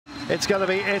It's going to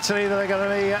be Italy that are going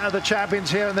to be the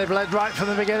champions here, and they've led right from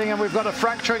the beginning, and we've got a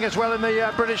fracturing as well in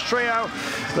the British trio.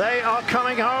 They are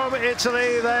coming home,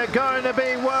 Italy. They're going to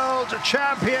be world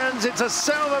champions. It's a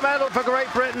silver medal for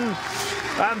Great Britain,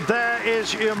 and there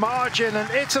is your margin. And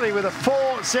Italy with a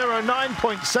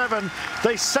 4:09.7.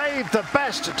 They saved the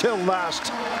best till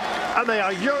last, and they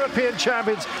are European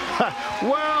champions,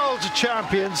 world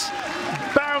champions,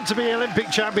 bound to be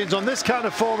Olympic champions on this kind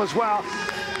of form as well.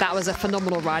 That was a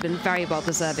phenomenal ride and very well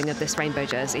deserving of this rainbow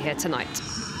jersey here tonight.